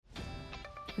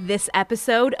This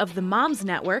episode of the Moms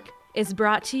Network is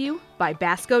brought to you by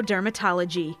Basco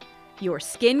Dermatology, your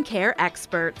skincare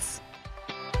experts.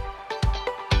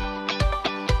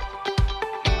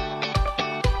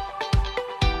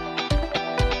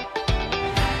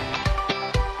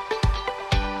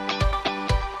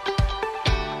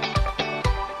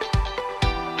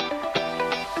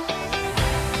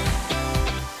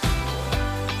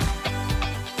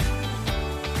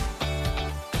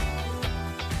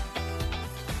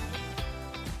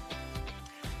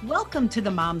 Welcome to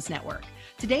the Moms Network.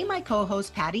 Today, my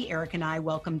co-host Patty, Eric, and I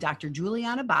welcome Dr.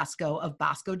 Juliana Basco of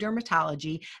Basco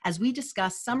Dermatology as we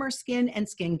discuss summer skin and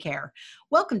skincare.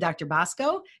 Welcome, Dr.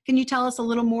 Basco. Can you tell us a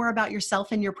little more about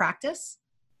yourself and your practice?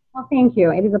 Well, thank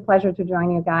you. It is a pleasure to join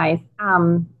you guys.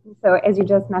 So as you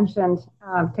just mentioned,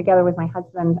 together with my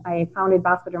husband, I founded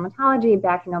Basco Dermatology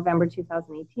back in November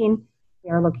 2018. We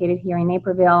are located here in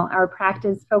Naperville. Our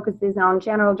practice focuses on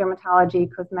general dermatology,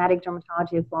 cosmetic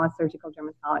dermatology, as well as surgical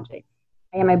dermatology.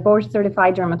 I am a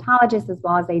board-certified dermatologist as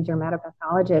well as a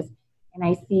dermatopathologist, and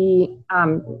I see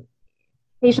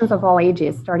patients of all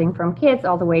ages, starting from kids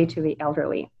all the way to the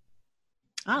elderly.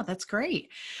 Oh, that's great.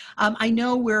 I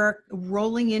know we're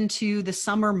rolling into the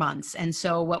summer months, and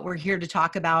so what we're here to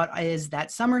talk about is that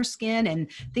summer skin and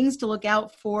things to look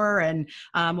out for, and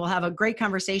we'll have a great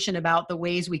conversation about the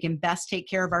ways we can best take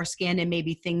care of our skin and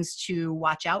maybe things to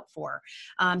watch out for.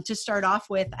 To start off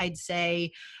with, I'd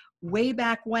say way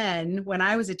back when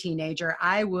I was a teenager,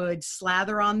 I would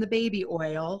slather on the baby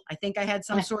oil. I think I had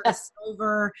some sort of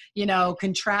silver,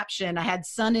 contraption. I had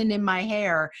sun in my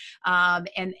hair.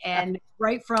 And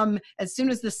right from as soon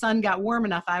as the sun got warm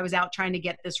enough, I was out trying to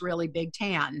get this really big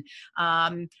tan.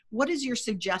 What is your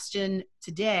suggestion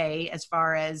today as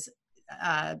far as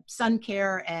sun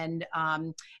care and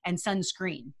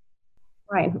sunscreen?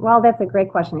 Right. Well, that's a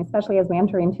great question, especially as we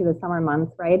enter into the summer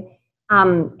months, right?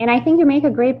 And I think you make a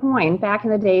great point. Back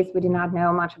in the days, we did not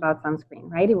know much about sunscreen,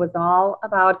 right? It was all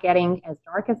about getting as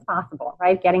dark as possible,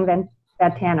 right? Getting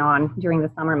that tan on during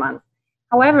the summer months.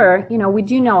 However, we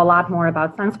do know a lot more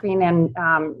about sunscreen and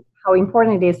how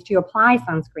important it is to apply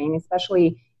sunscreen,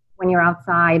 especially when you're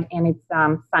outside and it's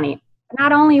sunny. But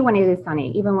not only when it is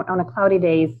sunny, even on a cloudy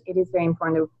days, it is very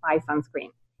important to apply sunscreen.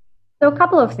 So a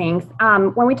couple of things.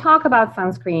 When we talk about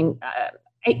sunscreen,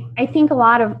 I think a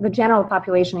lot of the general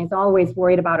population is always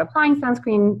worried about applying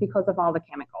sunscreen because of all the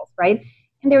chemicals, right?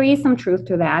 And there is some truth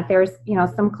to that. There's,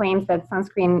 some claims that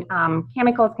sunscreen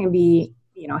chemicals can be,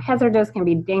 hazardous, can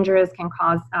be dangerous, can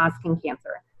cause skin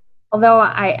cancer. Although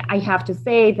I have to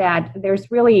say that there's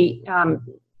really,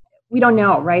 we don't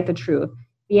know, right, the truth.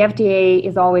 The FDA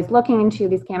is always looking into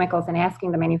these chemicals and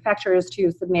asking the manufacturers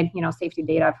to submit, safety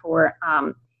data for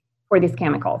these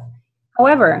chemicals.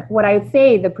 However, what I would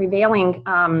say the prevailing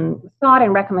thought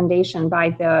and recommendation by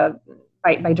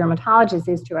dermatologists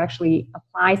is to actually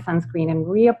apply sunscreen and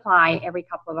reapply every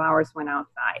couple of hours when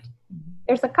outside.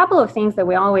 There's a couple of things that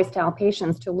we always tell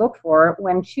patients to look for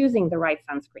when choosing the right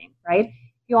sunscreen, right?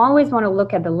 You always want to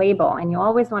look at the label, and you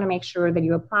always want to make sure that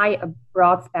you apply a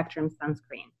broad spectrum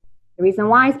sunscreen. The reason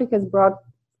why is because broad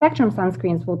spectrum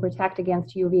sunscreens will protect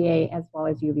against UVA as well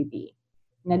as UVB.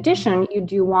 In addition, you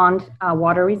do want a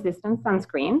water-resistant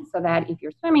sunscreen so that if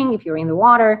you're swimming, if you're in the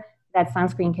water, that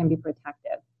sunscreen can be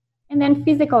protective. And then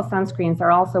physical sunscreens are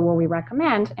also what we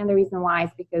recommend, and the reason why is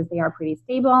because they are pretty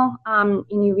stable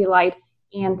in UV light,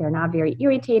 and they're not very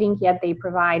irritating, yet they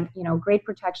provide, great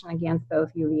protection against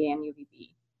both UVA and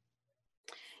UVB.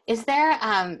 Is there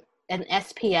an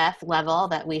SPF level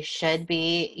that we should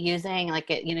be using? Like,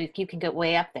 you can get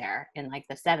way up there in like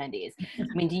the 70s.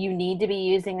 I mean, do you need to be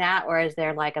using that, or is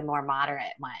there like a more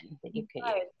moderate one that you could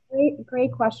use?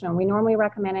 Great question. We normally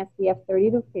recommend SPF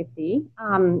 30 to 50.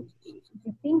 To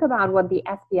think about what the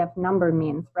SPF number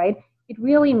means, right? It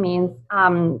really means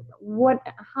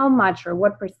how much or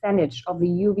what percentage of the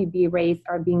UVB rays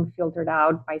are being filtered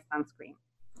out by sunscreen.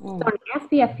 So an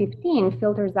SPF 15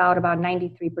 filters out about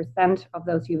 93% of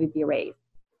those UVB rays.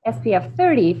 SPF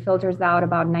 30 filters out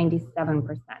about 97%.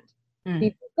 So if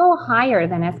you go higher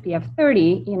than SPF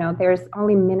 30, there's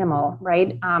only minimal,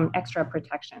 right, extra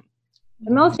protection.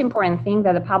 The most important thing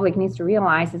that the public needs to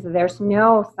realize is that there's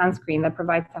no sunscreen that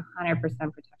provides 100%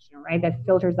 protection, right, that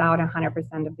filters out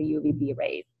 100% of the UVB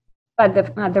rays. But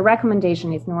the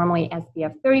recommendation is normally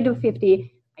SPF 30 to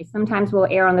 50. I sometimes will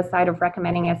err on the side of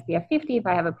recommending SPF 50 if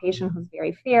I have a patient who's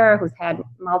very fair, who's had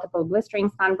multiple blistering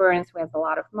sunburns, who has a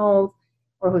lot of moles,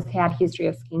 or who's had history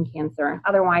of skin cancer.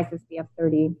 Otherwise, SPF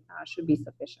 30 should be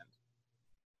sufficient.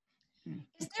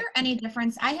 Is there any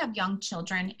difference? I have young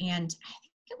children, and I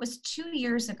think it was 2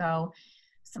 years ago,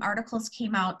 some articles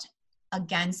came out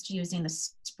against using the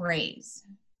sprays.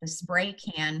 the spray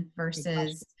can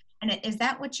versus, and is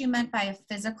that what you meant by a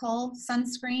physical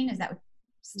sunscreen? Is that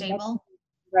stable?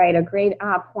 Right, a great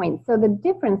point. So the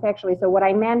difference actually, so what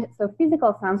I meant, so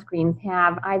physical sunscreens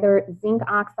have either zinc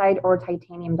oxide or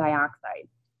titanium dioxide.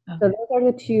 Okay. So those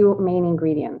are the two main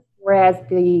ingredients. Whereas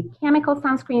the chemical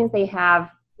sunscreens, they have,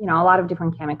 you know, a lot of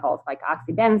different chemicals like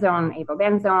oxybenzone,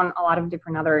 avobenzone, a lot of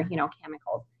different other, you know,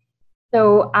 chemicals.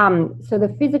 So, so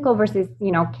the physical versus,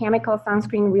 you know, chemical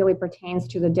sunscreen really pertains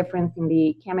to the difference in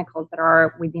the chemicals that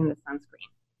are within the sunscreen.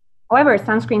 However,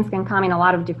 sunscreens can come in a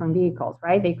lot of different vehicles,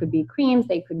 right? They could be creams,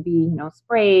 they could be, you know,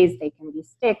 sprays, they can be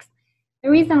sticks. The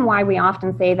reason why we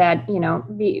often say that, you know,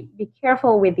 be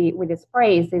careful with the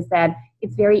sprays is that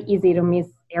it's very easy to miss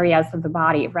areas of the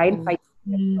body, right?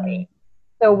 Mm-hmm.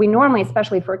 So we normally,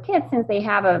 especially for kids, since they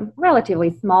have a relatively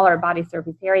smaller body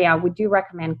surface area, we do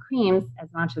recommend creams as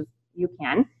much as you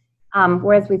can.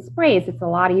 Whereas with sprays, it's a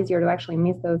lot easier to actually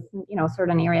miss those, you know,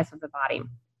 certain areas of the body.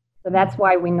 So that's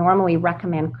why we normally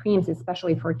recommend creams,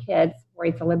 especially for kids, where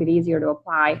it's a little bit easier to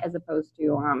apply as opposed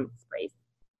to sprays.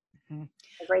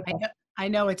 Mm-hmm. I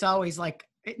know it's always like,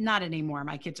 not anymore.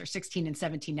 My kids are 16 and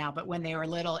 17 now, but when they were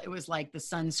little, it was like the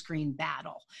sunscreen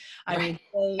battle. I mean,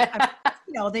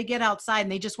 you know, they get outside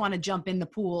and they just want to jump in the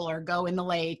pool or go in the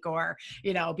lake or,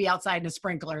 you know, be outside in a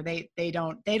sprinkler. They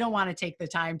don't want to take the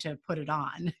time to put it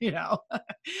on, you know.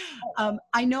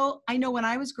 I know when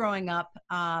I was growing up,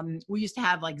 we used to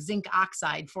have like zinc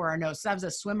oxide for our nose. So I was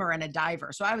a swimmer and a diver.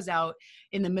 So I was out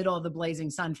in the middle of the blazing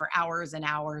sun for hours and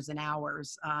hours and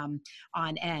hours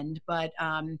on end. But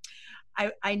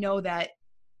I know that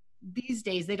these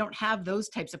days they don't have those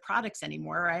types of products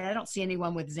anymore. Right? I don't see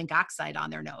anyone with zinc oxide on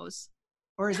their nose.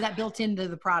 Or is that built into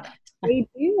the product? They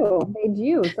do. So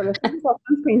the physical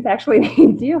sunscreens actually, they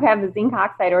do have the zinc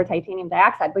oxide or titanium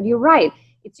dioxide. But you're right.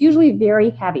 It's usually very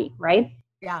heavy, right?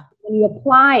 Yeah. When you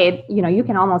apply it, you know, you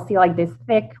can almost see like this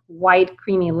thick, white,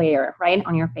 creamy layer, right,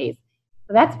 on your face.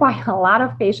 So that's why a lot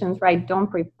of patients, right,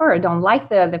 don't like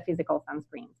the physical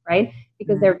sunscreens, right?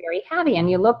 Because they're very heavy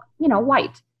and you look, you know,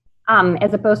 white,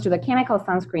 as opposed to the chemical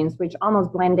sunscreens, which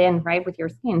almost blend in, right, with your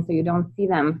skin, so you don't see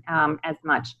them as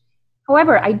much.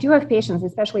 However, I do have patients,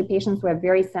 especially patients who have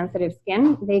very sensitive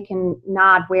skin, they can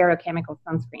not wear a chemical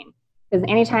sunscreen. Because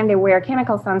anytime they wear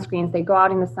chemical sunscreens, they go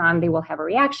out in the sun, they will have a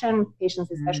reaction.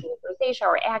 Patients, especially with rosacea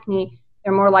or acne,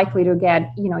 they're more likely to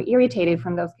get, you know, irritated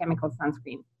from those chemical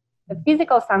sunscreens. The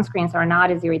physical sunscreens are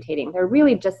not as irritating. They're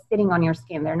really just sitting on your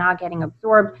skin. They're not getting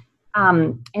absorbed,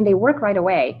 and they work right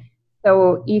away.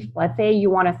 So if, let's say, you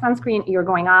want a sunscreen, you're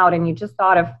going out and you just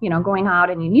thought of, you know, going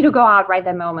out and you need to go out right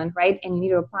that moment, right? And you need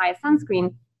to apply a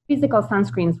sunscreen, physical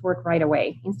sunscreens work right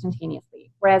away,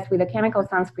 instantaneously. Whereas with the chemical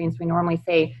sunscreens, we normally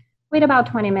say, wait about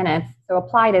 20 minutes. So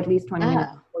apply it at least 20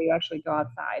 minutes before you actually go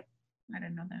outside. I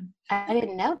didn't know that. I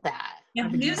didn't know that. Yeah,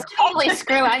 I'm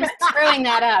screwing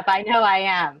that up. I know I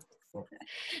am.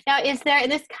 Now,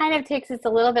 this kind of takes us a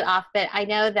little bit off, but I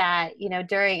know that, you know,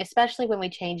 especially when we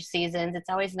change seasons, it's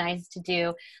always nice to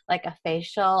do like a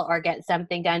facial or get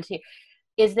something done to you.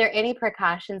 Is there any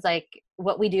precautions like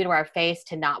what we do to our face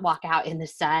to not walk out in the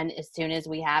sun as soon as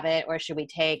we have it? Or should we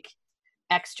take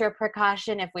extra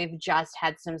precaution if we've just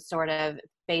had some sort of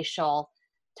facial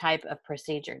type of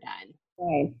procedure done?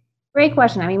 Right. Great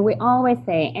question. I mean, we always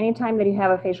say anytime that you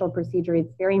have a facial procedure,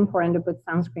 it's very important to put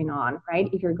sunscreen on, right,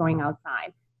 if you're going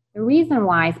outside. The reason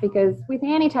why is because with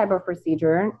any type of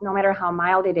procedure, no matter how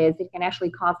mild it is, it can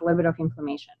actually cause a little bit of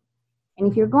inflammation. And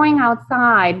if you're going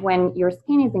outside when your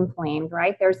skin is inflamed,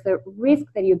 right, there's the risk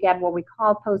that you get what we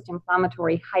call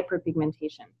post-inflammatory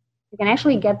hyperpigmentation. You can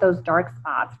actually get those dark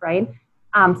spots, right?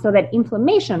 So that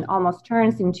inflammation almost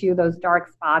turns into those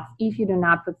dark spots if you do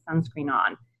not put sunscreen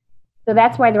on. So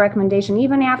that's why the recommendation,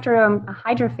 even after a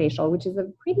hydrofacial, which is a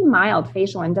pretty mild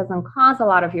facial and doesn't cause a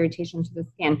lot of irritation to the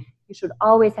skin, you should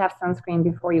always have sunscreen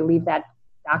before you leave that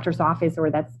doctor's office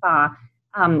or that spa,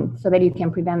 so that you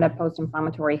can prevent that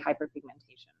post-inflammatory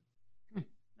hyperpigmentation.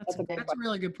 That's a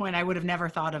really good point. I would have never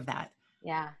thought of that.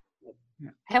 Yeah.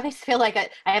 I always feel like I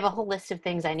have a whole list of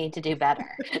things I need to do better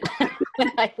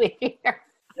when I leave here.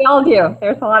 We all do.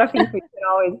 There's a lot of things we could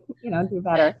always, you know, do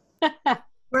better.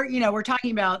 We're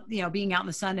talking about, you know, being out in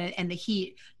the sun and the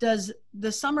heat. Does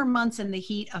the summer months and the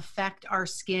heat affect our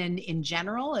skin in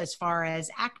general as far as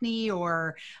acne,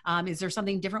 or is there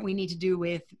something different we need to do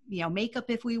with, you know, makeup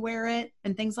if we wear it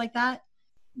and things like that?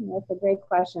 That's a great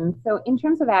question. So in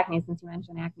terms of acne, since you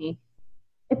mentioned acne,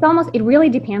 it really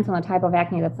depends on the type of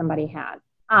acne that somebody has.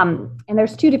 And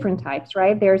there's two different types,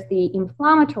 right? There's the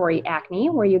inflammatory acne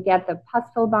where you get the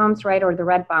pustule bumps, right, or the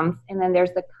red bumps. And then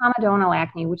there's the comedonal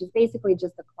acne, which is basically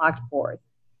just the clogged pores.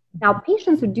 Now,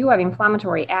 patients who do have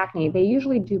inflammatory acne, they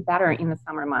usually do better in the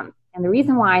summer months. And the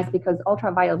reason why is because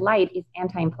ultraviolet light is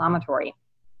anti-inflammatory.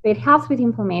 So it helps with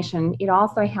inflammation. It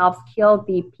also helps kill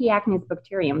the P. acnes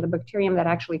bacterium, the bacterium that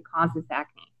actually causes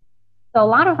acne. So a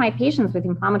lot of my patients with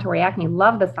inflammatory acne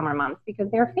love the summer months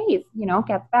because their face,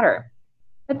 gets better.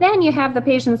 But then you have the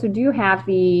patients who do have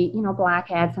the,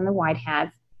 blackheads and the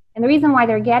whiteheads. And the reason why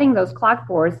they're getting those clogged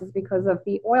pores is because of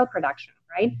the oil production,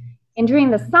 right? And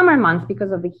during the summer months,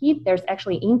 because of the heat, there's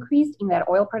actually increase in that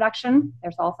oil production.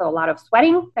 There's also a lot of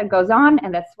sweating that goes on,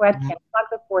 and that sweat can clog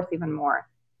the pores even more.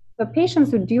 So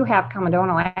patients who do have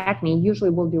comedonal acne usually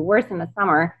will do worse in the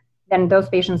summer than those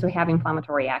patients who have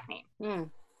inflammatory acne.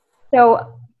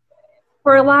 So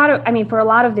for a lot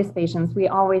of these patients, we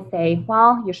always say,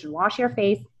 well, you should wash your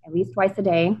face at least twice a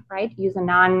day, right? Use a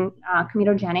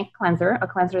non-comedogenic cleanser, a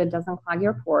cleanser that doesn't clog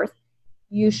your pores.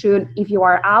 You should, if you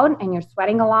are out and you're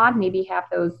sweating a lot, maybe have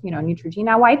those,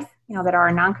 Neutrogena wipes, that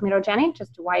are non-comedogenic,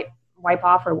 just to wipe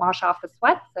off or wash off the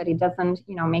sweat so that it doesn't,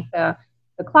 make the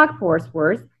clogged pores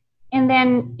worse. And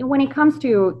then when it comes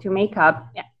to makeup,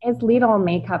 as little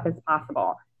makeup as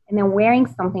possible. And then wearing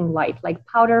something light, like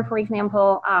powder, for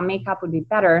example, makeup would be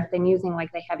better than using like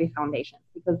the heavy foundations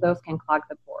because those can clog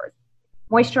the pores.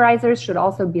 Moisturizers should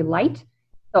also be light.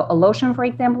 So a lotion, for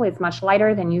example, is much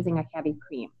lighter than using a heavy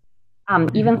cream.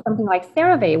 Even something like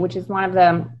CeraVe, which is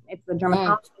it's the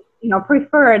dermatologist,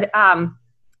 preferred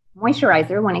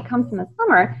moisturizer. When it comes in the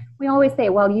summer, we always say,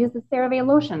 well, use the CeraVe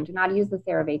lotion. Do not use the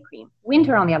CeraVe cream.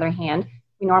 Winter, on the other hand,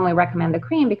 we normally recommend the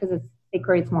cream because it's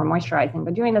thicker, it's more moisturizing.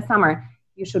 But during the summer,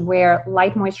 you should wear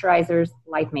light moisturizers,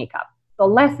 light makeup. So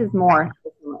less is more.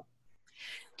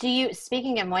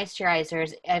 Speaking of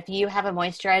moisturizers, if you have a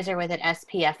moisturizer with an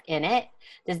SPF in it,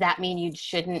 does that mean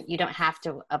you don't have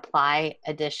to apply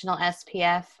additional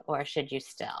SPF, or should you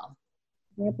still?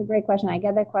 That's a great question. I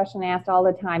get that question asked all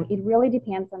the time. It really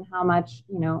depends on how much,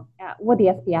 what the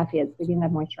SPF is within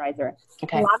that moisturizer.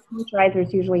 Okay. A lot of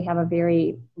moisturizers usually have a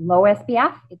very low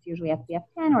SPF. It's usually SPF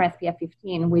 10 or SPF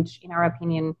 15, which in our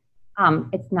opinion,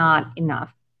 it's not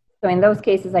enough. So in those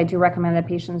cases, I do recommend that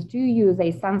patients do use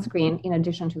a sunscreen in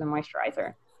addition to the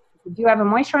moisturizer. If you do have a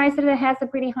moisturizer that has a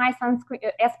pretty high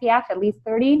sunscreen SPF, at least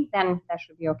 30, then that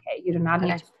should be okay. You do not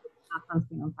need to put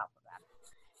sunscreen on top of that.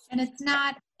 And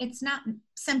it's not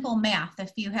simple math.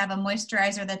 If you have a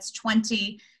moisturizer that's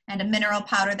 20 and a mineral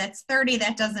powder that's 30,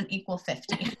 that doesn't equal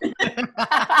 50.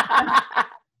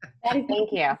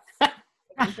 Thank you.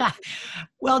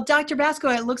 Well, Dr. Basco,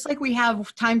 it looks like we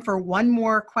have time for one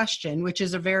more question, which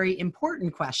is a very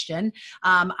important question.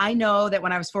 I know that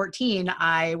when I was 14,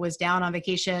 I was down in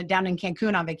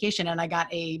Cancun on vacation, and I got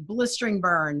a blistering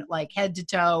burn, like head to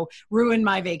toe, ruined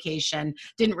my vacation.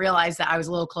 Didn't realize that I was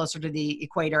a little closer to the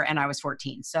equator, and I was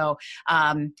 14. So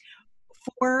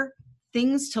for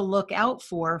things to look out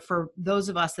for those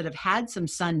of us that have had some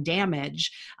sun damage,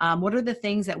 what are the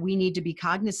things that we need to be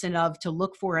cognizant of to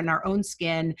look for in our own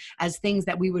skin as things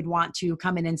that we would want to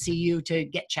come in and see you to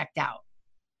get checked out?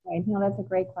 Right, no, that's a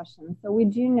great question. So we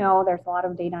do know there's a lot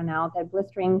of data now that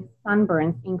blistering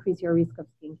sunburns increase your risk of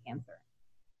skin cancer.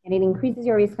 And it increases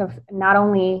your risk of not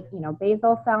only,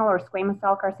 basal cell or squamous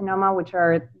cell carcinoma, which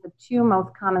are the two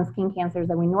most common skin cancers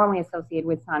that we normally associate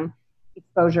with sun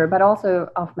exposure, but also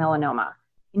of melanoma.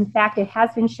 In fact, it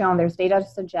has been shown, there's data to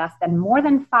suggest that more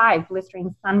than 5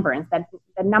 blistering sunburns, that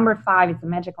the number 5 is a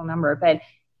magical number, but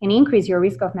can increase your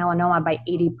risk of melanoma by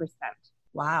 80%.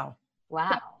 Wow.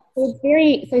 So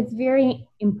it's very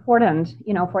important,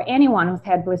 for anyone who's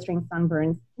had blistering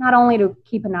sunburns, not only to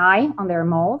keep an eye on their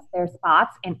moles, their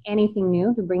spots, and anything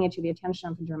new to bring it to the attention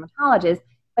of the dermatologist,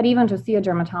 but even to see a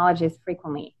dermatologist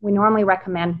frequently. We normally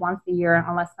recommend once a year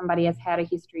unless somebody has had a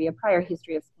prior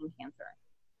history of skin cancer.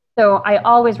 So I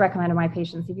always recommend to my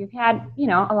patients, if you've had,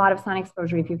 a lot of sun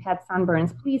exposure, if you've had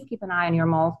sunburns, please keep an eye on your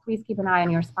moles, please keep an eye on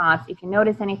your spots. If you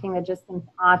notice anything that just seems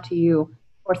odd to you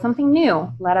or something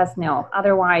new, let us know.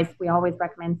 Otherwise, we always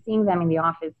recommend seeing them in the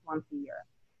office once a year.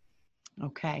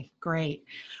 Okay, great.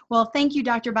 Well, thank you,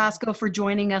 Dr. Basco, for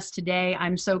joining us today.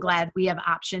 I'm so glad we have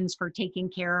options for taking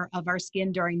care of our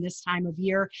skin during this time of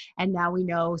year. And now we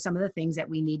know some of the things that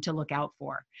we need to look out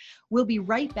for. We'll be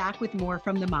right back with more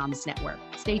from the Moms Network.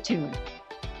 Stay tuned.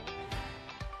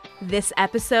 This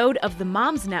episode of the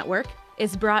Moms Network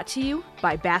is brought to you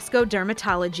by Basco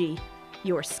Dermatology,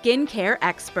 your skincare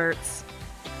experts.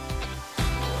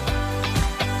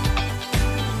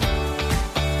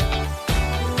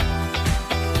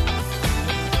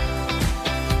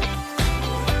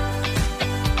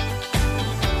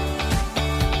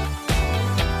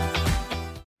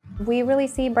 We really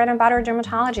see bread and butter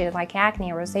dermatology like acne,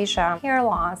 rosacea, hair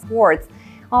loss, warts.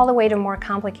 all the way to more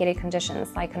complicated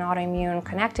conditions like an autoimmune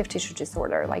connective tissue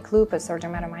disorder like lupus or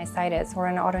dermatomyositis, or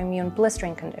an autoimmune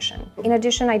blistering condition. In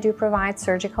addition, I do provide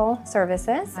surgical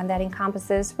services, and that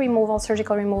encompasses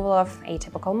surgical removal of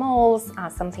atypical moles,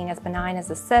 something as benign as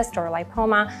a cyst or a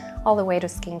lipoma, all the way to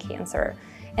skin cancer.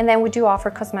 And then we do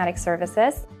offer cosmetic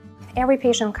services. Every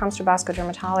patient who comes to Basco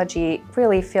Dermatology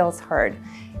really feels heard.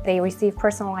 They receive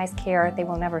personalized care. They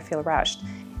will never feel rushed.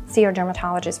 See your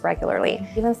dermatologist regularly.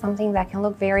 Even something that can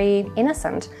look very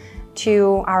innocent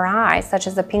to our eyes, such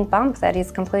as a pink bump that is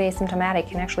completely asymptomatic,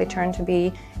 can actually turn to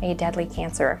be a deadly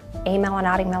cancer.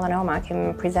 Amelanotic melanoma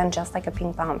can present just like a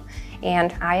pink bump.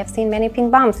 And I have seen many pink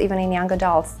bumps even in young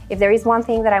adults. If there is one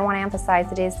thing that I want to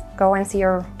emphasize, it is go and see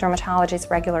your dermatologist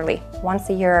regularly, once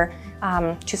a year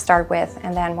to start with,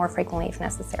 and then more frequently if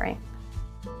necessary.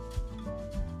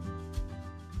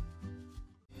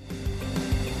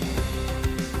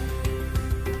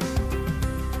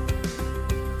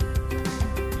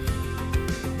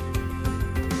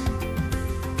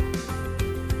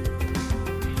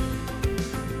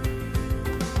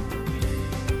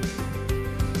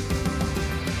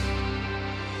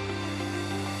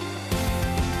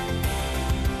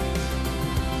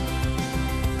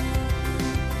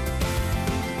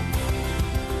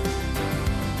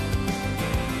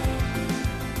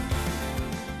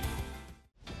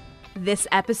 This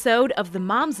episode of the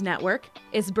Moms Network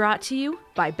is brought to you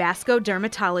by Basco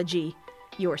Dermatology,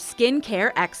 your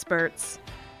skincare experts.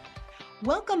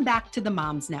 Welcome back to the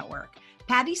Moms Network.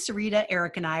 Patty, Sarita,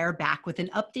 Eric, and I are back with an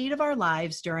update of our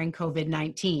lives during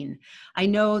COVID-19. I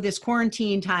know this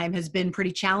quarantine time has been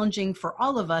pretty challenging for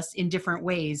all of us in different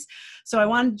ways. So I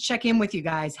wanted to check in with you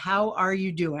guys. How are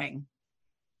you doing?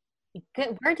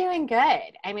 Good. We're doing good.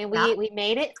 I mean, we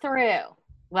made it through.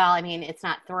 Well, I mean, it's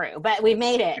not through, but we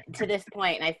made it to this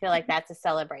point, and I feel like that's a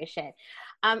celebration.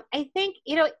 I think,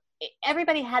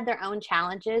 everybody had their own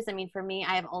challenges. I mean, for me,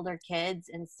 I have older kids,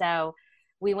 and so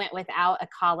we went without a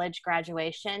college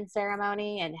graduation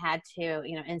ceremony and had to,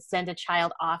 and send a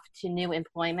child off to new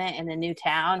employment in a new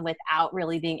town without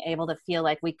really being able to feel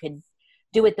like we could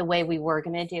do it the way we were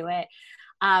going to do it.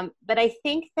 But I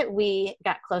think that we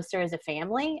got closer as a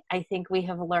family. I think we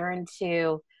have learned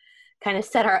to kind of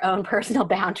set our own personal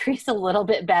boundaries a little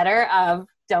bit better of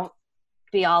don't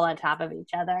be all on top of each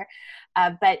other.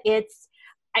 But it's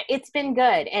been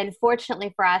good. And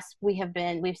fortunately for us,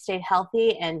 we've stayed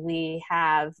healthy, and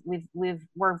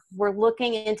we're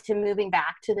looking into moving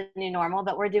back to the new normal,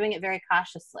 but we're doing it very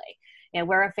cautiously.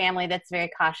 We're a family that's very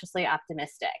cautiously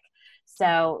optimistic.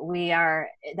 So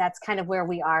that's kind of where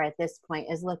we are at this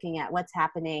point, is looking at what's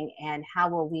happening and how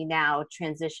will we now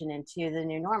transition into the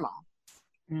new normal.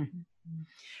 Mm-hmm.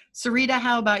 Sarita,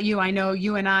 how about you? I know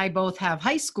you and I both have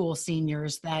high school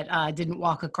seniors that didn't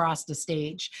walk across the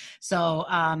stage. So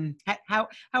how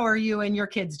are you and your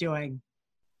kids doing?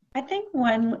 I think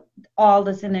when all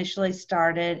this initially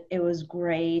started, it was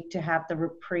great to have the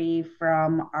reprieve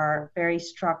from our very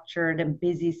structured and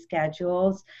busy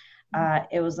schedules.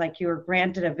 It was like you were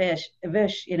granted a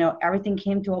wish, everything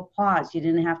came to a pause. You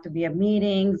didn't have to be at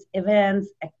meetings, events,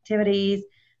 activities.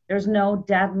 There's no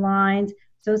deadlines.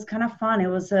 So it was kind of fun. It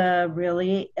was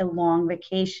really a long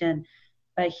vacation.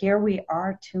 But here we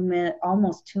are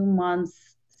almost 2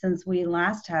 months since we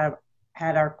last had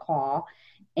our call.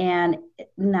 And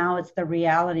now it's the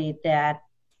reality that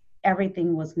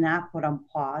everything was not put on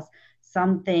pause.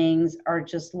 Some things are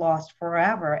just lost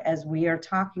forever, as we are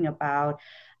talking about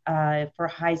for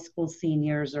high school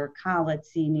seniors or college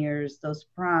seniors, those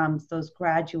proms, those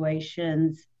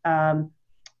graduations.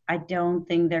 I don't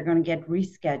think they're going to get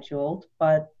rescheduled,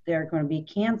 but they're going to be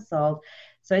canceled.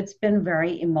 So it's been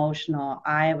very emotional.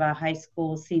 I have a high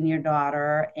school senior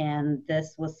daughter, and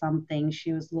this was something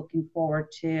she was looking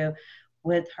forward to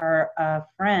with her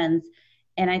friends.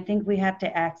 And I think we have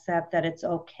to accept that it's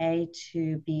okay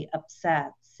to be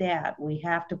upset, sad. We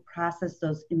have to process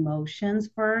those emotions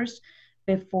first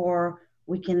before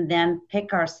we can then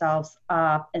pick ourselves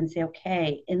up and say,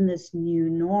 okay, in this new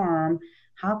norm,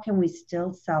 how can we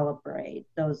still celebrate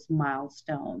those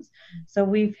milestones? So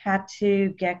we've had to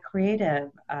get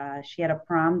creative. She had a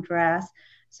prom dress.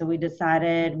 So we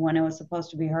decided when it was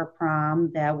supposed to be her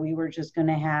prom that we were just going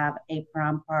to have a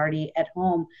prom party at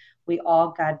home. We all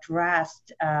got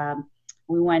dressed.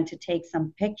 We went to take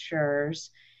some pictures,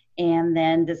 and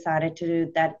then decided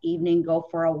to that evening go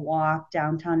for a walk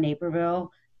downtown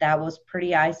Naperville. That was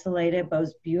pretty isolated, but it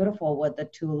was beautiful with the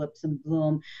tulips in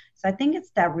bloom. So I think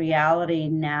it's that reality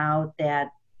now that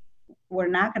we're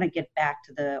not going to get back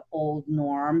to the old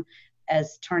norm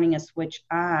as turning a switch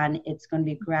on. It's going to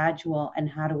be gradual, and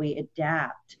how do we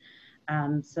adapt?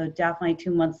 So definitely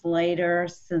 2 months later,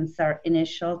 since our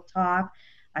initial talk,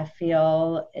 I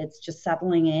feel it's just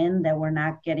settling in that we're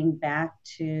not getting back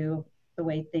to the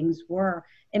way things were.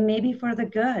 And maybe for the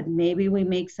good. Maybe we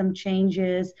make some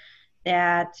changes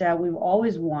that we've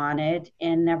always wanted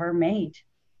and never made.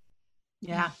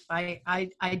 Yeah,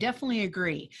 I definitely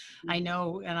agree. I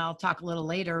know, and I'll talk a little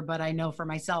later, but I know for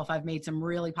myself, I've made some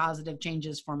really positive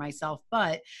changes for myself,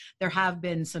 but there have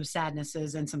been some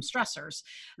sadnesses and some stressors.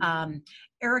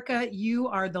 Erica, you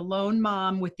are the lone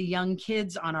mom with the young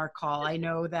kids on our call. I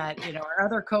know that, our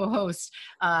other co-hosts,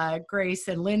 Grace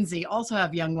and Lindsay, also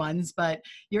have young ones, but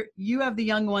you have the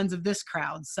young ones of this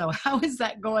crowd. So how is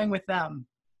that going with them?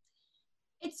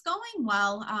 It's going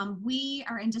well. We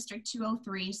are in District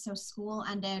 203, so school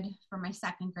ended for my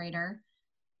second grader.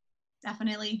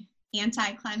 Definitely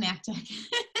anticlimactic.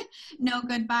 No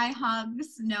goodbye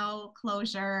hugs, no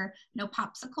closure, no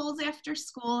popsicles after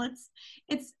school.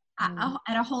 It's at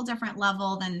a whole different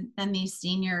level than these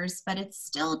seniors, but it's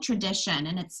still tradition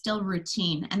and it's still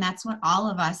routine. And that's what all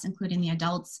of us, including the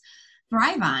adults,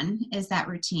 thrive on, is that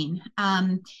routine.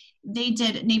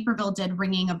 Naperville did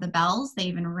ringing of the bells. They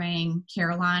even rang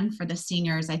Carillon for the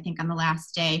seniors, I think, on the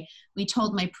last day. We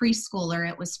told my preschooler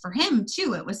it was for him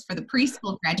too. It was for the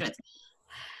preschool graduates.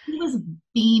 He was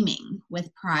beaming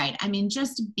with pride. I mean,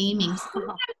 just beaming.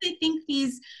 Sometimes I think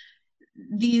these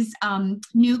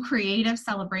new creative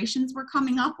celebrations we're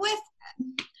coming up with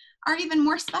are even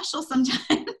more special sometimes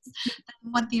than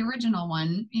what the original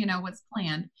one, was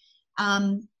planned.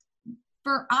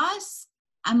 For us,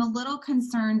 I'm a little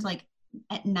concerned, like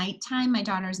at nighttime, my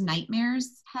daughter's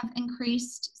nightmares have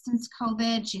increased since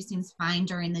COVID. She seems fine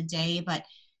during the day, but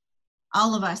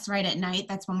all of us, right at night,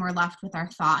 that's when we're left with our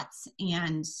thoughts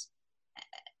and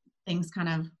things kind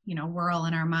of, whirl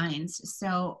in our minds.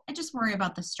 So I just worry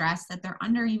about the stress that they're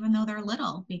under, even though they're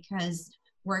little, because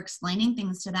we're explaining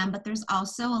things to them, but there's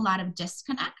also a lot of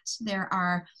disconnect. There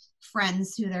are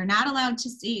friends who they're not allowed to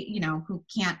see, who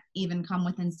can't even come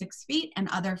within 6 feet, and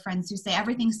other friends who say,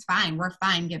 everything's fine, we're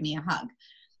fine, give me a hug.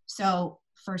 So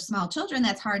for small children,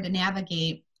 that's hard to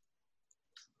navigate,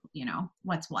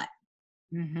 what's what.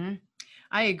 Mm-hmm.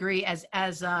 I agree. As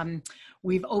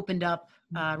we've reopened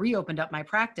up my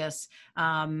practice,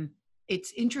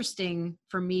 it's interesting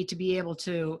for me to be able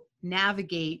to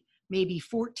navigate maybe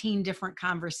 14 different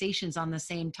conversations on the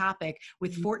same topic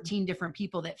with 14 different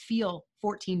people that feel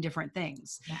 14 different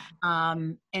things. Yeah.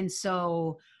 And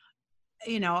so,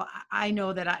 I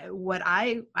know that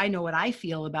I know what I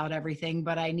feel about everything,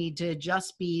 but I need to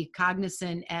just be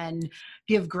cognizant and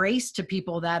give grace to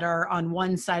people that are on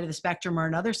one side of the spectrum or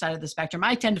another side of the spectrum.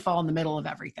 I tend to fall in the middle of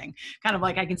everything, kind of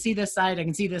like I can see this side, I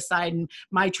can see this side, and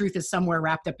my truth is somewhere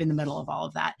wrapped up in the middle of all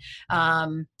of that.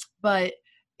 But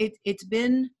it's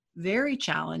been very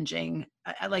challenging,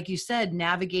 like you said,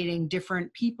 navigating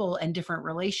different people and different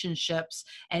relationships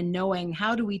and knowing,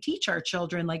 how do we teach our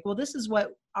children, like, well, this is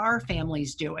what our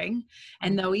family's doing.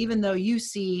 And even though you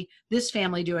see this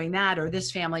family doing that or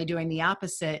this family doing the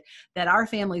opposite, that our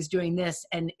family's doing this,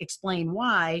 and explain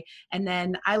why. And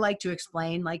then I like to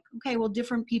explain, like, okay, well,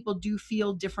 different people do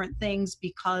feel different things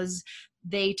because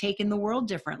they take in the world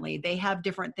differently. They have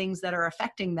different things that are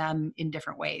affecting them in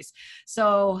different ways.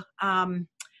 So,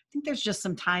 I think there's just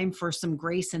some time for some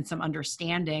grace and some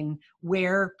understanding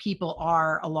where people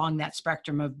are along that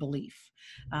spectrum of belief.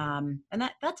 And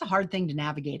that's a hard thing to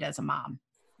navigate as a mom.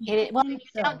 Well, you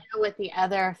don't know with the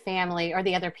other family or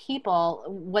the other people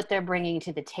what they're bringing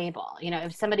to the table.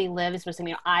 If somebody lives with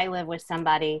somebody, I live with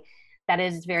somebody that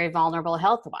is very vulnerable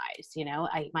health-wise.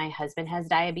 My husband has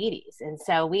diabetes, and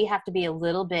so we have to be a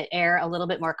little bit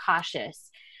more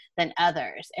cautious than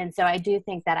others. And so I do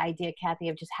think that idea, Kathy,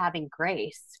 of just having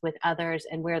grace with others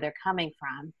and where they're coming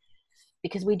from,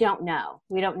 because we don't know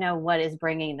what is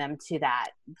bringing them to that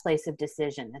place of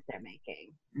decision that they're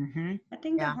making. Mm-hmm. I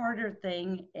think the harder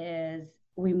thing is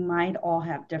we might all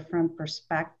have different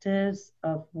perspectives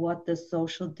of what the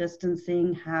social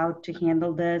distancing, how to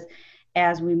handle this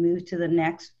as we move to the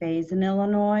next phase in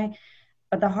Illinois.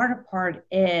 But the harder part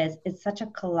is it's such a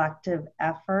collective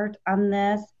effort on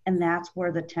this, and that's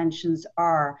where the tensions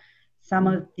are. Some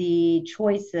of the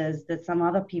choices that some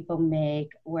other people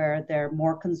make where they're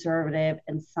more conservative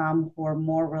and some who are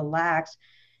more relaxed,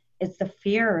 it's the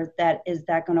fear that is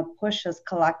that going to push us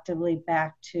collectively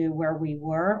back to where we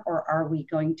were, or are we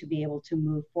going to be able to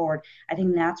move forward? I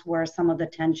think that's where some of the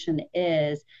tension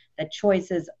is, that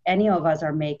choices any of us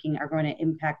are making are going to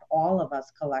impact all of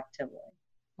us collectively.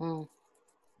 Mm.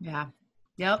 Yeah.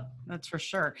 Yep. That's for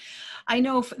sure. I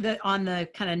know that on the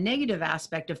kind of negative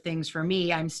aspect of things for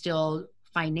me, I'm still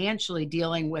financially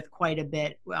dealing with quite a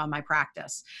bit on my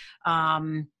practice.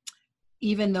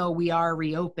 even though we are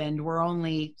reopened, we're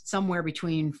only somewhere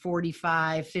between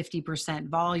 45-50%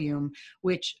 volume,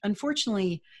 which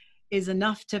unfortunately is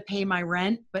enough to pay my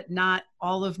rent, but not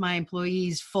all of my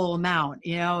employees' full amount.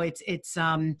 You know, it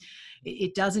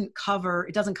doesn't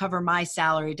cover my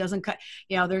salary. It doesn't cut,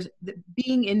 you know,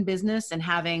 being in business and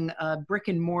having a brick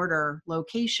and mortar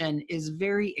location is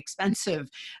very expensive,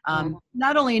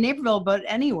 not only in Naperville, but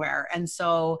anywhere. And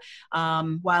so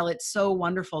while it's so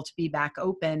wonderful to be back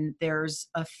open, there's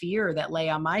a fear that lay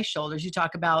on my shoulders. You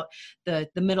talk about the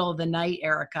middle of the night,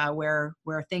 Erica, where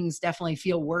things definitely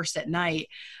feel worse at night.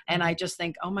 And I just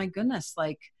think, oh my goodness,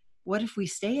 like, what if we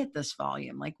stay at this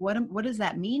volume? Like, what does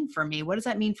that mean for me? What does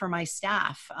that mean for my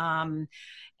staff? And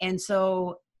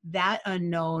so that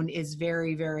unknown is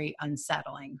very, very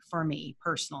unsettling for me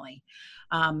personally.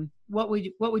 What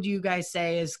would you guys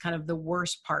say is kind of the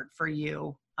worst part for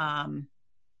you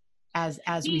as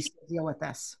we deal with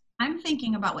this? I'm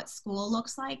thinking about what school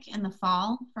looks like in the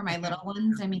fall for my little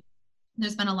ones. I mean,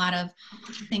 there's been a lot of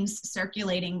things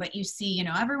circulating, but you see, you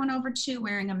know, everyone over 2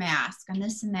 wearing a mask and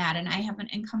this and that. And I have an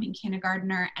incoming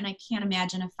kindergartner, and I can't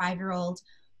imagine a 5-year-old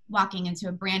walking into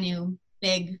a brand new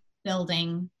big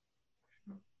building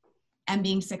and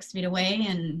being 6 feet away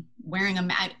and wearing a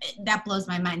mask. That blows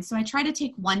my mind. So I try to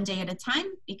take one day at a time,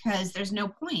 because there's no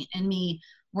point in me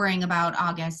worrying about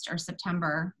August or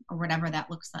September or whatever that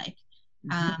looks like.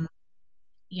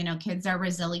 You know, kids are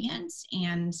resilient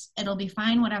and it'll be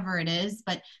fine, whatever it is.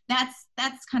 But that's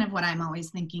kind of what I'm always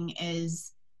thinking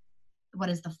is, what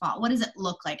is the fall? What does it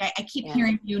look like? I keep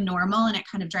hearing new normal, and it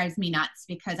kind of drives me nuts,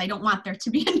 because I don't want there to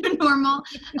be a new normal.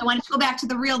 I want to go back to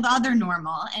the other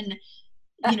normal. And,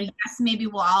 you know, yes, maybe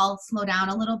we'll all slow down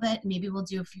a little bit. Maybe we'll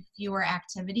do a few fewer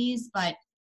activities, but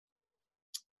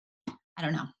I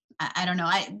don't know. I don't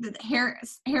know. The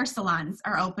hair salons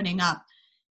are opening up.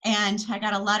 And I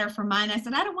got a letter from mine. I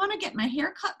said, I don't want to get my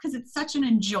hair cut because it's such an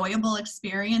enjoyable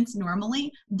experience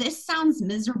normally. This sounds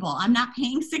miserable. I'm not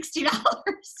paying $60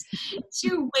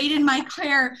 to wait in my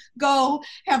car, go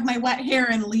have my wet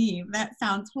hair and leave. That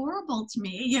sounds horrible to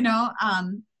me, you know?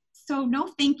 So no,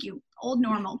 thank you. Old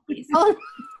normal, please. Oh,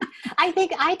 I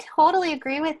think I totally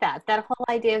agree with that. That whole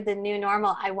idea of the new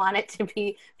normal, I want it to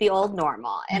be the old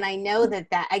normal. And I know that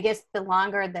I guess the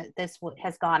longer that this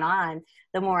has gone on,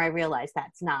 the more I realize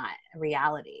that's not a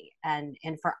reality. And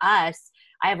for us,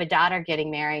 I have a daughter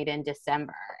getting married in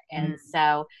December. And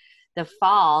so the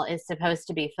fall is supposed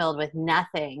to be filled with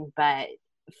nothing but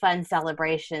fun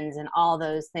celebrations and all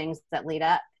those things that lead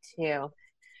up to,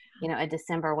 you know, a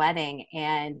December wedding.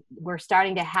 And we're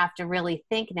starting to have to really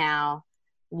think now,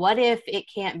 what if it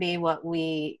can't be what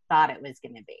we thought it was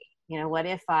going to be? You know, what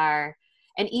if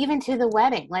and even to the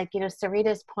wedding, like, you know,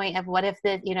 Sarita's point of what if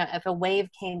if a wave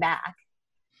came back,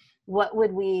 what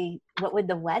would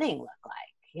the wedding look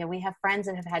like? You know, we have friends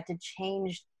that have had to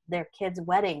change their kids'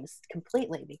 weddings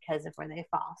completely because of where they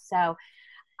fall. So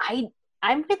I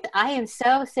am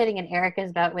so sitting in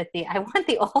Erica's boat with I want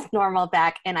the old normal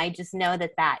back, and I just know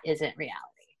that isn't reality.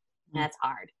 That's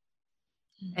hard.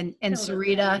 And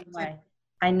Sarita,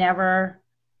 I never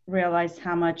realized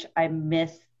how much I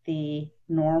miss the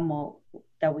normal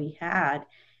that we had.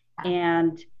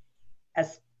 And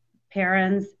as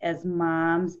parents, as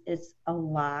moms, it's a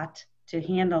lot to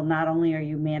handle. Not only are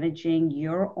you managing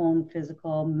your own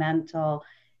physical, mental,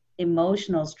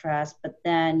 emotional stress, but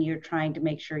then you're trying to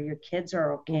make sure your kids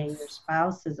are okay, your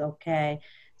spouse is okay.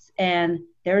 And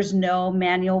there's no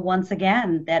manual, once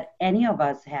again, that any of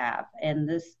us have. And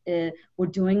this we're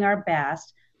doing our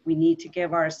best. We need to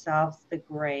give ourselves the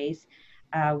grace.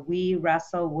 We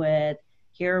wrestle with,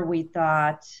 here we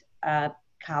thought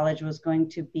college was going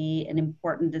to be an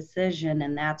important decision,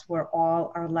 and that's where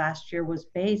all our last year was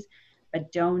based,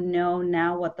 but don't know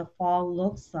now what the fall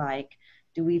looks like.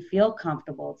 Do we feel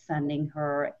comfortable sending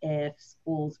her if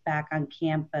school's back on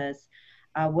campus?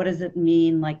 What does it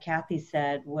mean, like Kathy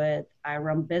said, with I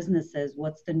run businesses,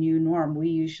 what's the new norm? We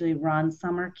usually run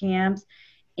summer camps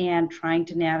and trying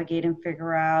to navigate and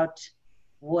figure out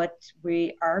what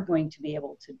we are going to be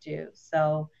able to do.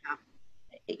 So,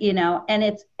 you know,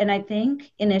 and I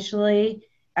think initially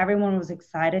everyone was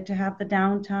excited to have the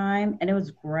downtime, and it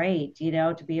was great, you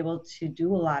know, to be able to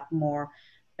do a lot more.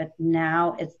 But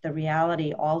now it's the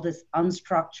reality, all this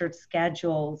unstructured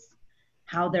schedules,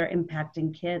 how they're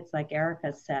impacting kids, like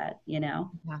Erica said, you know?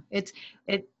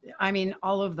 Yeah, I mean,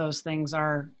 all of those things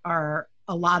are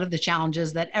a lot of the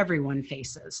challenges that everyone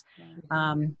faces.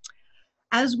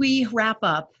 As we wrap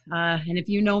up, and if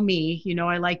you know me, you know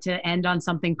I like to end on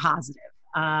something positive.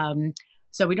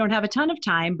 So we don't have a ton of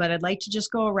time, but I'd like to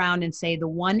just go around and say the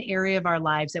one area of our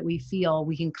lives that we feel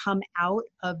we can come out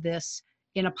of this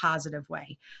in a positive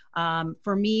way.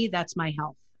 For me, that's my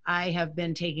health. I have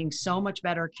been taking so much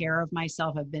better care of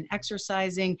myself. I've been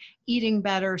exercising, eating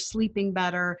better, sleeping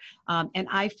better, and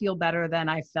I feel better than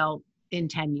I felt in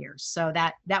 10 years. So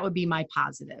that would be my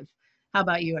positive. How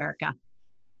about you, Erica?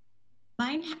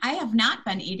 Mine, I have not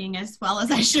been eating as well as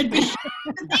I should be.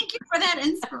 Thank you for that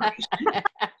inspiration.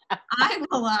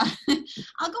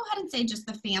 I'll go ahead and say just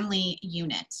the family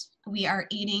unit. We are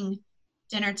eating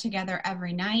dinner together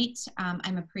every night.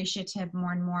 I'm appreciative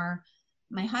more and more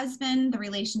my husband, the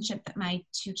relationship that my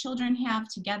two children have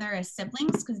together as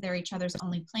siblings, because they're each other's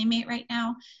only playmate right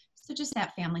now. So just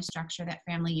that family structure, that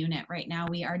family unit right now,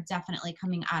 we are definitely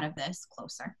coming out of this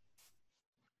closer.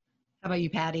 How about you,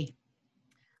 Patty?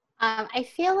 I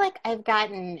feel like I've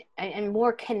gotten and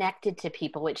more connected to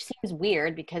people, which seems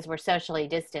weird because we're socially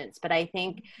distanced, but I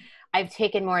think I've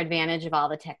taken more advantage of all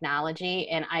the technology,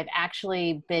 and I've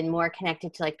actually been more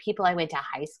connected to like people I went to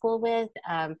high school with.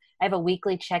 I have a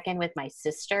weekly check-in with my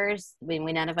sisters. We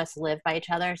none of us live by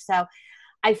each other. So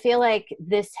I feel like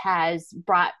this has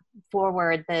brought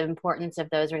forward the importance of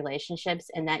those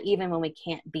relationships, and that even when we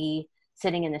can't be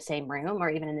sitting in the same room or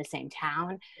even in the same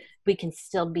town, we can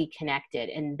still be connected.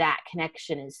 And that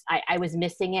connection is, I was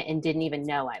missing it and didn't even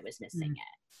know I was missing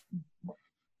it.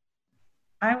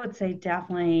 I would say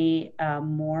definitely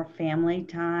more family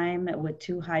time with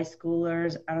two high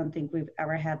schoolers. I don't think we've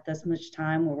ever had this much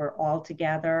time where we're all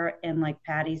together. And like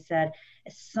Patty said,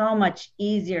 it's so much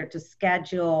easier to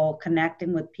schedule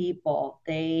connecting with people.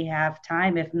 They have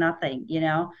time, if nothing, you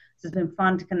know. It's been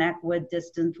fun to connect with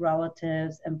distant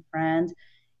relatives and friends.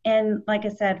 And like I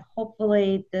said,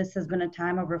 hopefully this has been a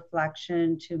time of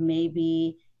reflection to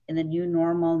maybe in the new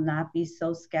normal not be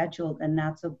so scheduled and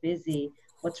not so busy.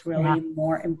 What's really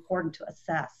more important to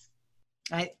assess.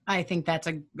 I think that's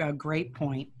a great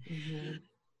point. Mm-hmm.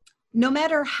 No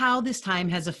matter how this time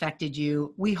has affected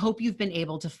you, we hope you've been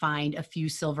able to find a few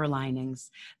silver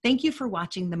linings. Thank you for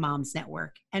watching the Moms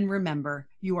Network. And remember,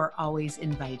 you are always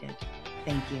invited.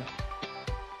 Thank you.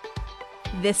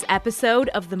 This episode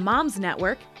of the Moms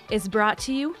Network is brought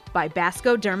to you by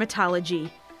Basco Dermatology,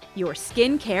 your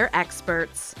skincare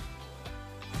experts.